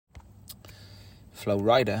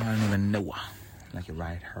Flo-rida. I don't even know. Like you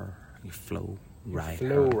ride her. You ride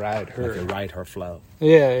her. Like you ride her flow.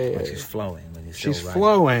 Yeah. But she's flowing. But you're still She's riding.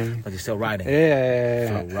 flowing. But you're still riding.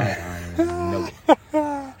 Yeah.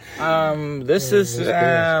 Flo-rida. This is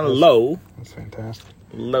Low. That's fantastic.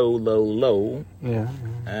 Low. Yeah.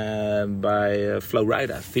 By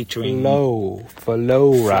Flo-rida featuring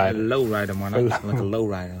Flo-rida. Low-rider, more like a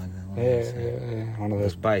low-rider. Yeah. One of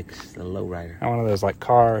those bikes, the low-rider. One of those like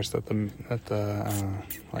cars that the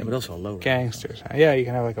But also a low-rider. Gangsters. Yeah, you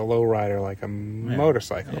can have like a low-rider, like a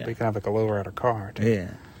motorcycle. But you can have like a low-rider car too.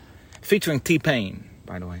 Yeah. Featuring T-Pain,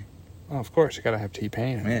 by the way. Oh, of course, you gotta have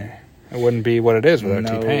T-Pain in there. It wouldn't be what it is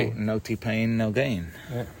without T-Pain. No T-Pain, no gain.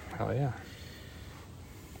 Yeah, hell yeah.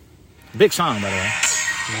 Big song, by the way.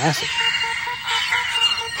 Massive.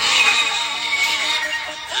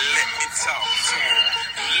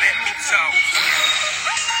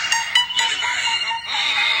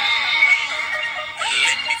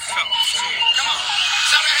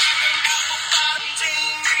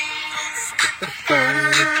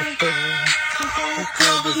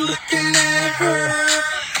 Looking at her.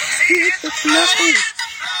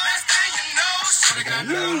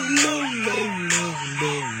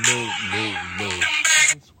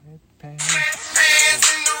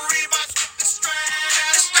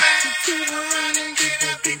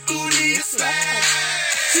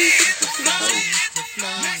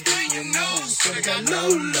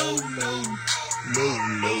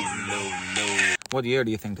 What year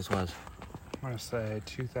do you think this was? I'm going to say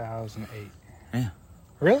 2008. Yeah.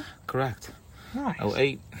 Really? Correct. Nice.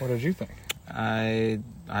 08. What did you think? I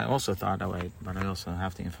also thought 08, but I also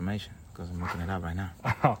have the information because I'm looking it up right now.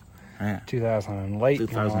 Oh. Yeah. 2008.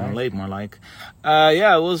 2008, more like.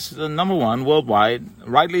 Yeah, it was the number one worldwide,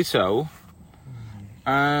 rightly so.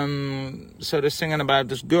 So they're singing about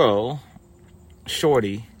this girl,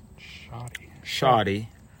 Shorty. Shoddy.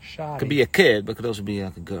 Could be a kid, but could also be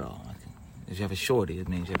like a girl. Like, if you have a shorty, it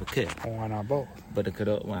means you have a kid. Why not both? But it could,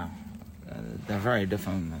 they're very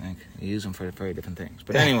different. I think you use them for very different things.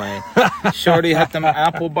 But anyway, Shorty had them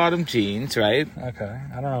apple-bottom jeans, right? Okay,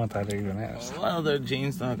 I don't know what that even is. Well, they're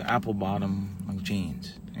jeans, like apple-bottom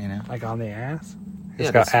jeans, you know? Like on the ass? Yeah,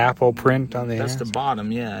 it's got apple print on the ass? That's the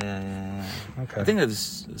bottom, yeah. Okay. I think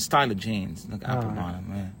it's a style of jeans, like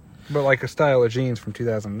apple-bottom, yeah. But like a style of jeans from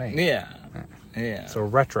 2008. Yeah. So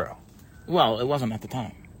retro. Well, it wasn't at the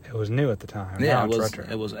time. It was new at the time. Yeah, now it's retro.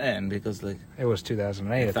 It was in because like it was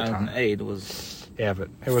 2008 at the time. 2008 was. Yeah, but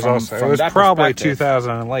it was probably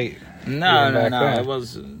 2008. No. It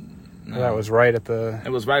was. No. That was right at the. It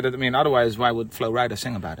was right at. I mean, otherwise, why would Flo-rida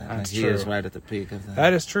sing about it? That's true. He is right at the peak of the.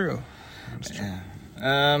 That is true. That's true.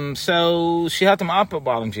 Yeah. So she had them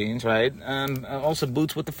apple-bottom jeans, right? And also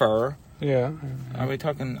boots with the fur. Yeah. Are we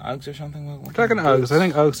talking Uggs or something? We're talking Uggs. I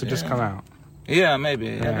think Uggs had just come out. Yeah, maybe.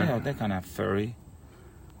 Yeah. They're kind of furry.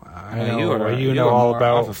 I know, you know all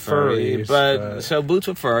about furries. But so boots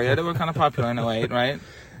with fur, they were kind of popular in 08, right?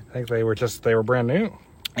 I think they were brand new.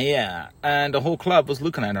 Yeah, and the whole club was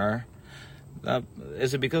looking at her.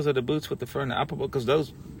 Is it because of the boots with the fur and the apple? Because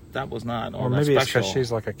that was not all or that maybe special. It's because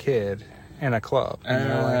she's like a kid in a club.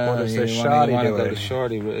 Like, what is this shoddy doing? Go to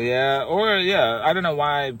shorty. Yeah, I don't know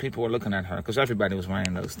why people were looking at her, because everybody was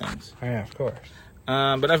wearing those things. Yeah, of course.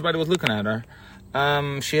 But everybody was looking at her.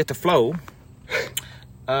 She hit the flow.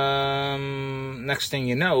 Next thing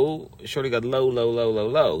you know, Shorty got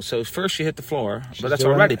low. So first she hit the floor, but that's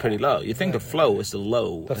already pretty low. You think the flow is the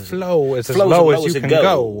low. The flow is as low as you can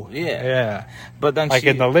go. Yeah. But then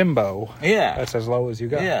in the limbo. Yeah. That's as low as you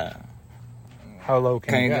go. Yeah. How low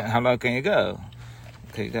can you go? How low can you go?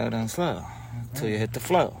 Okay, you go down slow until you hit the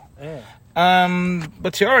flow. Yeah.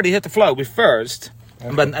 But she already hit the flow first.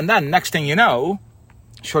 Okay. And then next thing you know,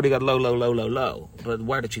 Shorty got low. But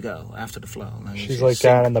where did she go after the flow? She's like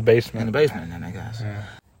down in the basement. In the basement, then I guess.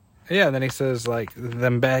 Yeah, and then he says, like,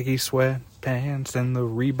 them baggy sweatpants and the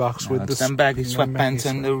Reeboks with the... them baggy sweatpants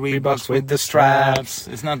and the Reeboks with the straps.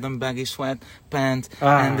 It's not them baggy sweatpants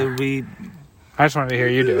and the I just wanted to hear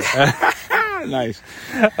you do it. Nice.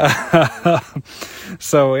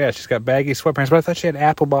 So, yeah, she's got baggy sweatpants, but I thought she had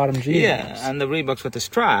apple-bottom jeans. Yeah, and the Reeboks with the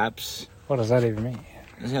straps. What does that even mean?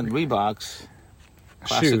 She's got Reeboks.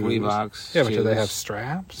 Classic shoes. Reeboks. Yeah, but do they have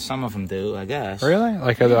straps? Some of them do, I guess. Really?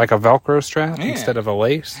 Like a Velcro strap instead of a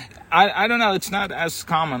lace? I don't know. It's not as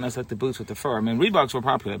common as like the boots with the fur. I mean, Reeboks were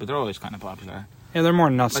popular, but they're always kind of popular. Yeah, they're more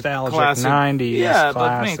nostalgic, like 90s. Yeah,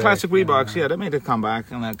 but I mean, classic Reeboks, they made a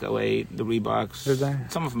comeback in like 08, the Reeboks. Did they?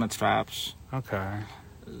 Some of them had straps. Okay.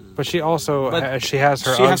 But she also, she has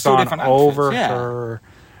her Uggs on over her...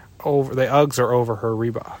 the Uggs are over her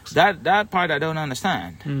Reeboks. That part I don't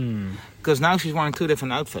understand. Because now she's wearing two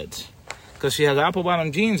different outfits. because she has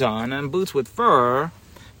apple-bottom jeans on and boots with fur,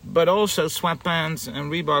 but also sweatpants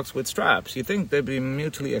and Reeboks with straps. You think they'd be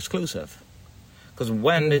mutually exclusive? Because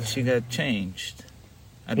when did she get changed?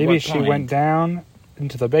 At Maybe what she point? went down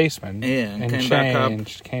into the basement and and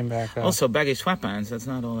came back up. Also, baggy sweatpants, that's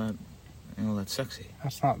not all that sexy.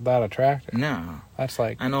 That's not that attractive. No. That's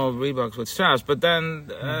like... I know Reeboks with straps, but then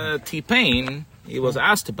T-Pain, he was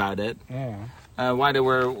asked about it. Yeah. Why they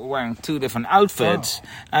were wearing two different outfits.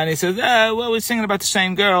 And he said, well, we're singing about the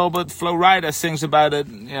same girl, but Flo-rida sings about it,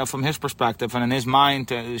 from his perspective. And in his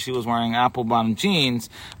mind, she was wearing apple-bottom jeans,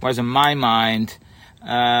 whereas in my mind,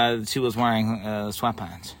 she was wearing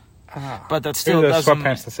sweatpants. But that still doesn't...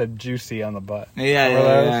 sweatpants that said juicy on the butt.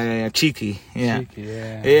 Yeah. Cheeky. Yeah. Cheeky,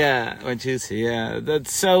 yeah. Yeah, or juicy, yeah.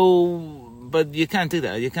 That's so... But you can't do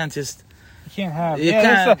that. You can't just... You can't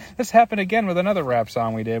have... This happened again with another rap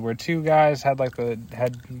song we did, where two guys had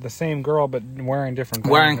the same girl, but wearing different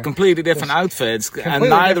things. Wearing completely different outfits, and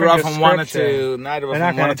neither of them wanted to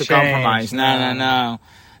compromise. No.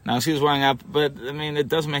 No, she was wearing up, but I mean, it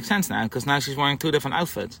doesn't make sense now, because now she's wearing two different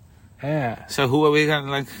outfits. Yeah. So who are we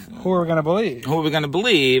gonna Who are we gonna believe? Who are we gonna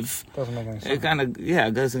believe? Doesn't make any sense. It kind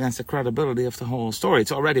of goes against the credibility of the whole story.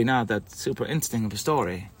 It's already not that super interesting of a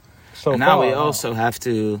story. So and now we also have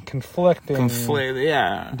to conflicting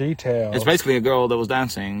details. It's basically a girl that was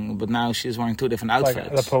dancing, but now she's wearing two different outfits.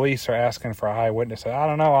 Like the police are asking for a eyewitness. I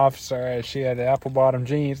don't know, officer. She had apple-bottom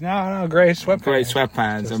jeans. No, gray sweatpants. Gray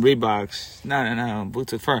sweatpants and Reeboks. No,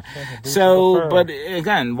 boots with fur. But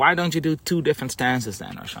again, why don't you do two different stances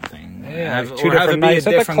then, or something? Yeah, two different nights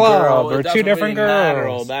at the club, or two different girls. Matter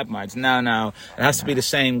all that much. No, it has to be the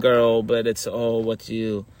same girl, but it's all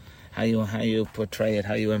how you portray it,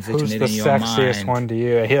 how you envision it in your mind. Who's the sexiest one to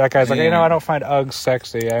you? That guy's like, I don't find Uggs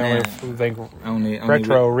sexy. I only think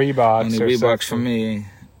retro Reeboks. Only Reeboks for me.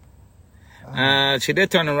 She did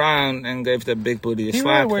turn around and gave the big booty a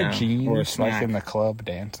slap. You wear jeans like in the club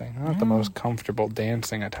dancing. Not the most comfortable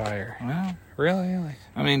dancing attire. Well, really?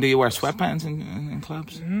 I mean, do you wear sweatpants in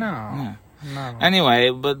clubs? No. Anyway,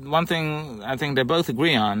 but one thing I think they both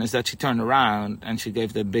agree on is that she turned around and she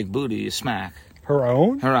gave the big booty a smack. Her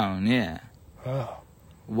own? Her own, yeah. Oh.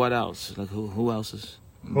 What else? Like who else's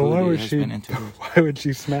Well, why would she? Been introduced? Why would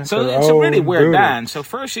she smash? So her it's own a really weird booty? dance. So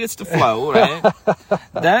first she hits the flow, right?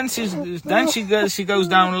 then she goes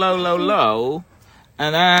down low,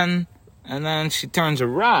 and then she turns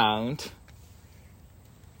around,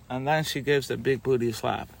 and then she gives the big booty a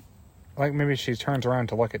slap. Like maybe she turns around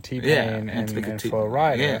to look at T-Pain and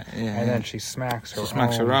Flo-rida, and then she smacks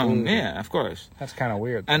her own. Booty. Yeah, of course. That's kind of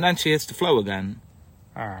weird. And then she hits the flow again.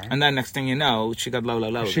 All right. And then next thing you know, she got low.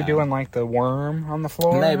 Is she doing like the worm on the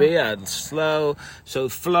floor? Maybe, yeah. It's slow. So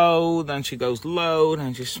flow, then she goes low,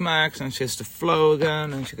 then she smacks, and she hits the flow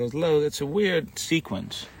again, and she goes low. It's a weird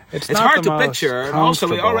sequence. It's hard to picture. And also,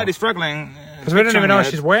 we're already struggling. Because we don't even know what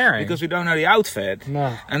she's wearing. Because we don't know the outfit.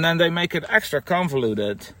 No. And then they make it extra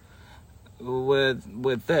convoluted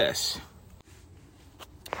with this.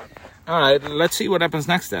 All right, let's see what happens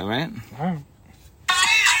next though, right? All right.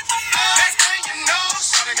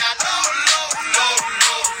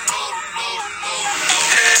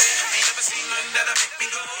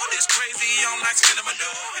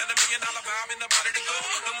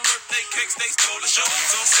 They stole the show,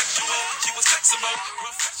 so sexual, she was flexible,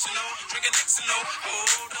 professional, drinking Xano.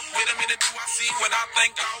 Hold up, wait a minute, do I see what I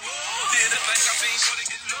think I will? Did a thing I seen, sure to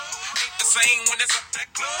get low. Ain't the same when it's up that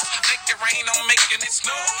close. Make it rain, I'm making it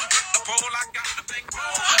snow. Hit the pole, I got the thing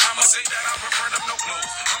roll. I'ma say that I prefer them no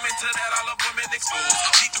clothes. I'm into that, I love women exposed.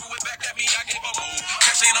 She threw it back at me, I gave her low.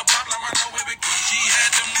 Cash ain't a problem, I know where it goes. She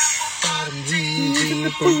had them bottom jeans in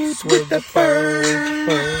the boots with the fur.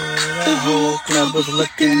 The whole club was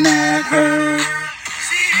looking at her.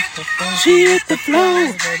 She hit the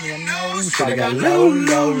floor. Should've got low.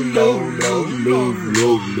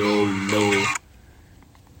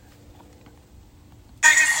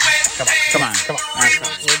 Come on.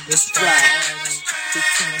 With this flag, she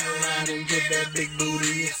turn around and give that big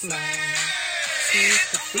booty a slap. She hit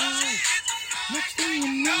the floor. Next thing you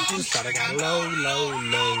know, should've got low.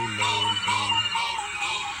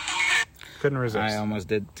 Couldn't resist. I almost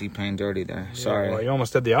did T-Pain dirty there. Sorry. Well, you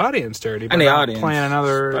almost did the audience dirty. And the audience. Playing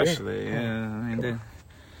another... Especially, yeah. I mean,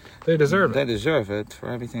 they deserve it. They deserve it for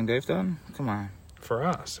everything they've done. Come on. For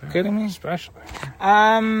us. Yeah. Kidding me? Especially.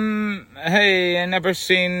 Hey, I never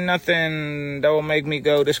seen nothing that will make me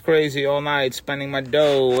go this crazy all night, spending my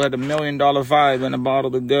dough. Had $1 million vibe and a bottle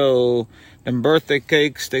to go. Then birthday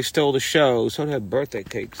cakes, they stole the show. So they had birthday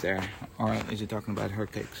cakes there. Or is he talking about her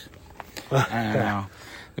cakes? I don't know.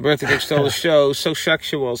 The birthday cake stole the show. So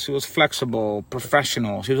sexual. She was flexible,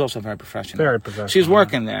 professional. She was also very professional. Very professional. She's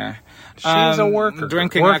working there. She's a worker.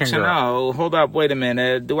 Drinking Working X and girl. O. Hold up, wait a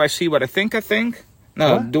minute. Do I see what I think?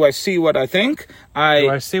 No, What? do I see what I think? Do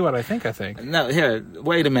I see what I think? No, here,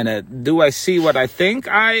 wait a minute. Do I see what I think?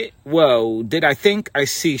 Whoa, did I think I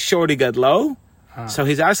see Shorty get low? So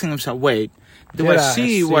he's asking himself, wait, do I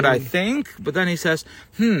see what I think? But then he says,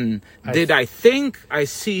 did I think I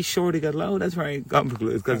see Shorty get low? That's very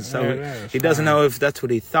complicated because he doesn't know if that's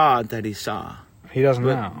what he thought that he saw. He doesn't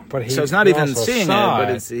know. But so it's not even seeing it, but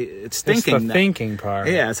it's thinking. It's the thinking part.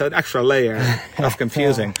 Yeah, so an extra layer of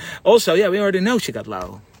confusing. Also, we already know she got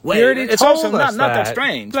low. Wait, You already it's told also us not that that.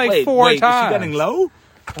 strange. Like wait, 4 Is she times. getting low?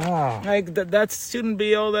 Oh. Like that shouldn't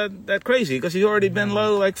be all that crazy because she's already been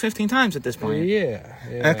low like 15 times at this point. Yeah.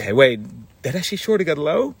 Okay, wait. Did I see Shorty get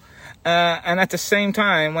low? And at the same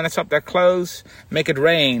time, when it's up there close, make it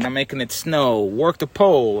rain. I'm making it snow. Work the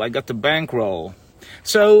pole. I got the bankroll.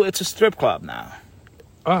 So it's a strip club now.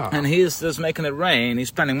 Oh. And he's just making it rain. He's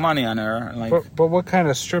spending money on her. Like But what kind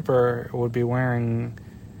of stripper would be wearing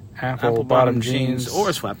apple bottom jeans or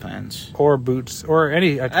sweatpants or boots or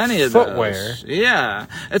any of footwear? those. Yeah,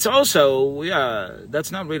 it's also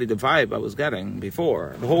that's not really the vibe I was getting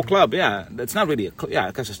before. The whole club, that's not really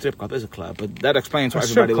because a strip club is a club, but that explains why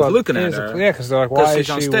everybody was looking at her. Because they're like, why is she's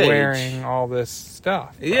on she stage. wearing all this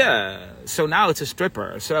stuff? Yeah, so now it's a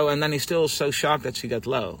stripper. So and then he's still so shocked that she got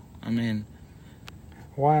low. I mean,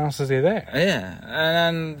 why else is he there? yeah,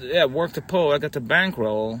 and then work the pole. I got the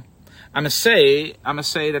bankroll. I must say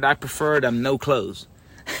that I prefer them no clothes.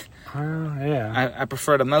 Yeah. I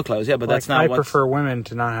prefer them no clothes. Yeah, but Like, that's not. I prefer women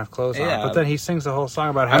to not have clothes on. Yeah. But then he sings the whole song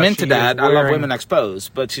about how I'm into she that. is I love wearing- women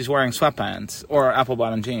exposed, but she's wearing sweatpants or apple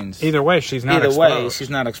bottom jeans. Either way, she's not Either exposed. way, she's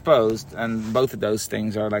not exposed, and both of those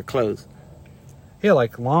things are like clothes. Yeah,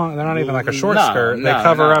 like long. They're not even like a short No, skirt. They no,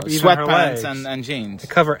 cover no. up even her sweatpants legs. and jeans. They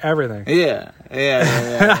cover everything. Yeah.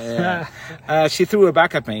 She threw it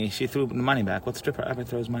back at me. She threw the money back. What stripper ever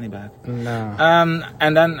throws money back? No.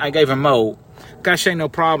 And then I gave her Mo. Cachet, no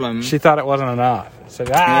problem. She thought it wasn't enough. Said,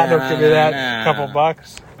 don't give me that couple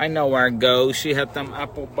bucks. I know where it goes. She had them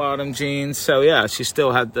apple bottom jeans. So she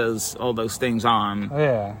still had all those things on.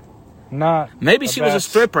 Yeah. Not. Maybe the she was a best.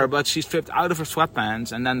 stripper, but she stripped out of her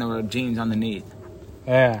sweatpants and then there were jeans underneath.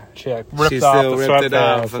 Yeah. She like ripped She off still the ripped it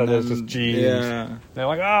sweatpants, off, so and there's then- just jeans. yeah. They're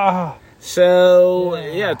like, So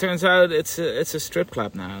it turns out it's a strip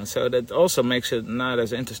club now. So that also makes it not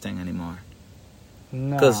as interesting anymore.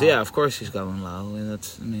 no. Because of course she's going low.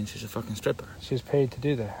 And she's a fucking stripper. She's paid to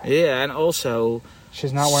do that. Yeah, and also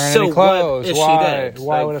She's not wearing So any clothes. what if she Why? did?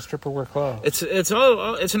 Why Like- would a stripper wear clothes? it's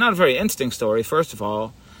not a very interesting story. First of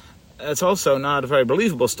all, it's also not a very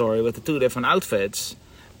believable story with the two different outfits.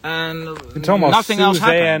 And It's almost nothing else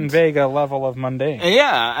Suzanne happened. Vega level of mundane.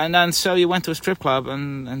 Yeah, and then so you went to a strip club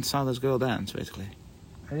and saw this girl dance, basically.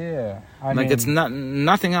 Yeah, I Like mean, it's not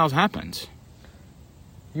nothing else happens.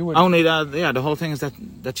 you would. Only that the whole thing is that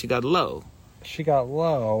she got low. She got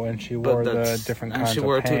low and she wore the that's- different and kinds she of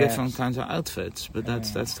wore pants. two different kinds of outfits. But that's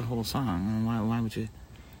the whole song. And why would you?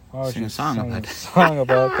 Why would sing you a song sing about a it. song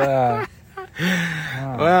about that?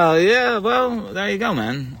 Well, there you go,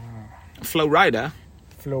 man. Flo-rida.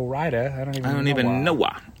 Flo-rida? I don't even. I don't know even why. know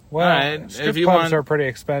why. Well, All right, strip if you clubs want- are pretty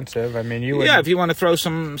expensive. I mean, you would If you want to throw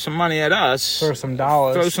some money at us, throw some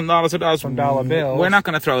dollars. throw some dollars at us. some dollar bills. We're not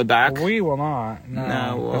going to throw it back. We will not. No,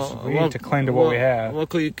 No, 'cause we need to cling to what we have. We'll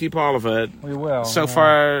keep all of it. We will. So yeah.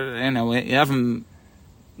 far, you haven't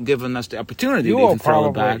given us the opportunity to even throw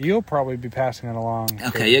it back. You'll probably be passing it along.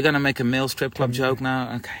 Okay, you're gonna make a male strip club joke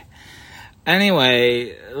now. Okay.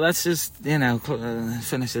 Anyway, let's just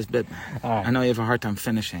finish this bit. All right. I know you have a hard time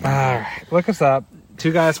finishing. All right. Look us up.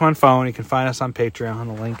 2 Guys, 1 Phone. You can find us on Patreon.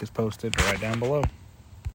 The link is posted right down below.